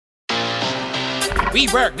We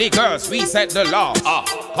work the girls, we set the laws.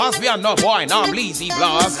 Cause we are no boy, no bleezy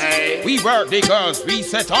blahs. Hey. We work the girls, we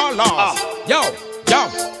set our laws. Yo, yo,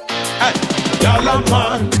 hey. Girl and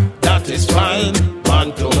man, that is fine.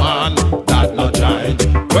 Man to man, that no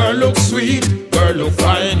giant. Girl look sweet, girl look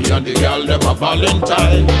fine. And the girl them a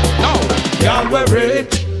Valentine. No, girl we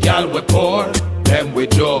rich, girl we poor. Them we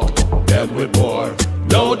joke, them we bore.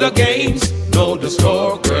 Know the games, know the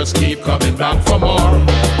score. Girls keep coming back for more.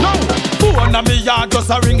 No, phone on me yard just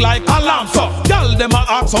a ring like alarm. So, girl them a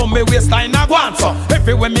ask how me waistline a gwan. So,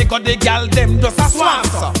 everywhere me go the girl them just a swan.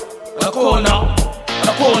 So, the corner.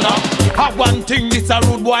 Have one thing, this a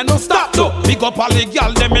rude boy, no stop to. Big up all the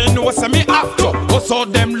girl, them me know say me have to. Also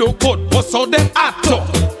them look good, also them act to.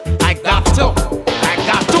 I got to.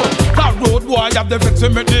 That road boy have the vex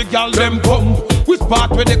with me, the girl them come. Which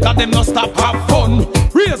part where they can them no stop have fun.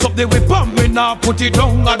 Raise up the weapon, me now put it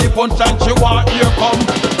down at the punch and she want here come.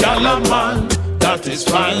 Girl and man, that is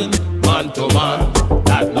fine. Man to man,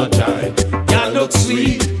 that no giant. Girl look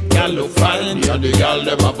sweet, girl look fine. And the girl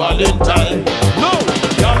them a Valentine. No,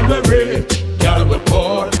 girl we rich, girl we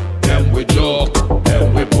poor. Them we joke,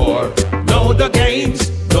 them we poor. Know the games,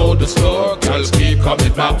 know the score. Girls keep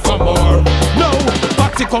coming back for more. No,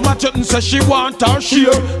 Patty come at you and say she want her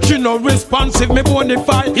share. She no responsive, me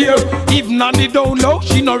bonify here. Even Nanny don't know,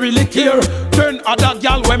 she no really care. Turn other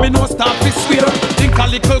gal when me no start to swear. Think a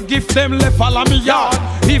little gift them left all of me yard.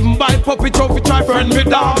 Even buy puppy trophy try friend me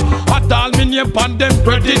dog. At all me name pan them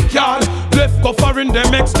credit card. Left go foreign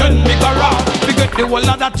them extend me garage. Forget the whole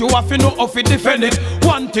of that you have to know how to defend it.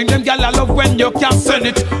 One thing them gal I love when you can send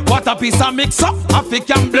it. What a piece of mix up, if you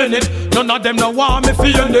can blend it. None of them no want me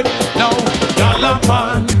feel it. No, gal and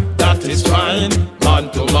man, that is fine.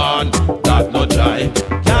 Man to man, that no giant.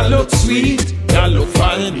 Gal look sweet, gal look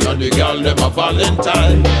fine. You're the gal them a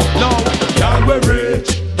Valentine. No, gal we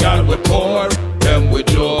rich, gal we poor. Them we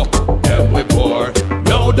joke, them we poor.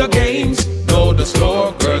 Know the games, know the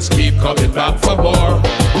score. Girls keep coming back for more.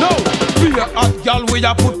 No, we a hot gal we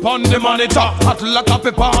a put pon the monitor. Hot like a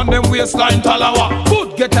pepper on them waistline talawa.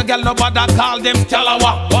 Good get a gal nobody call them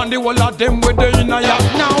talawa. On the whole of them with the inner yak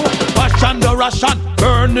now. Passion the Russian,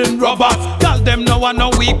 burning rubber. Gal them no one no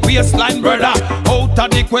weak waistline brother. Out of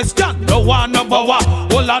the question, no one no bower.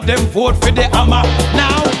 All of them vote for the hammer.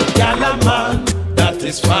 Now, gal and man, that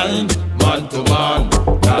is fine. Man to man,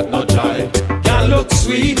 that no giant. Gal look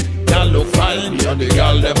sweet, gal look fine. And the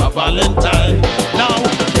gal them a Valentine. Now,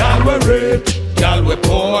 gal we rich, gal we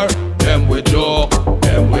poor. Them we joke,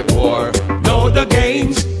 them we poor. Know the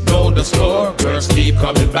games, know the score. Girls keep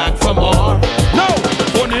coming back for more. No,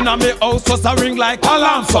 phone in me house was a ring like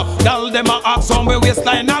alarm. So, gal them a ask on me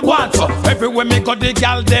waistline a guan. So, everywhere me go the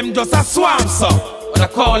gal them just a swam. So, what I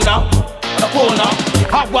call now?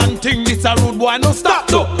 Have one thing, this a rude boy, no stop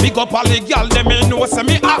to. Big up all the gal, them me know say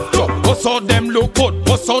me have to. Also them look good,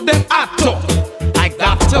 also them act to. I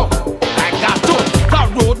got to.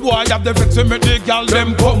 That road boy have the vex with me, the gal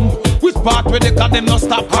them come. Which part where they can them no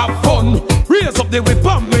stop have fun. Raise up the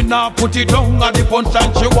weapon, me now put it down at the punch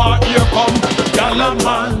and she want here come. Gal and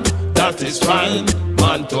man, that is fine.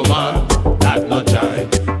 Man to man, that no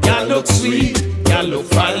giant. Gal look sweet, gal look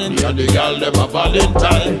fine. And the gal them a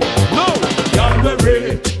Valentine. No, gal we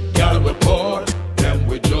rich, gal we poor.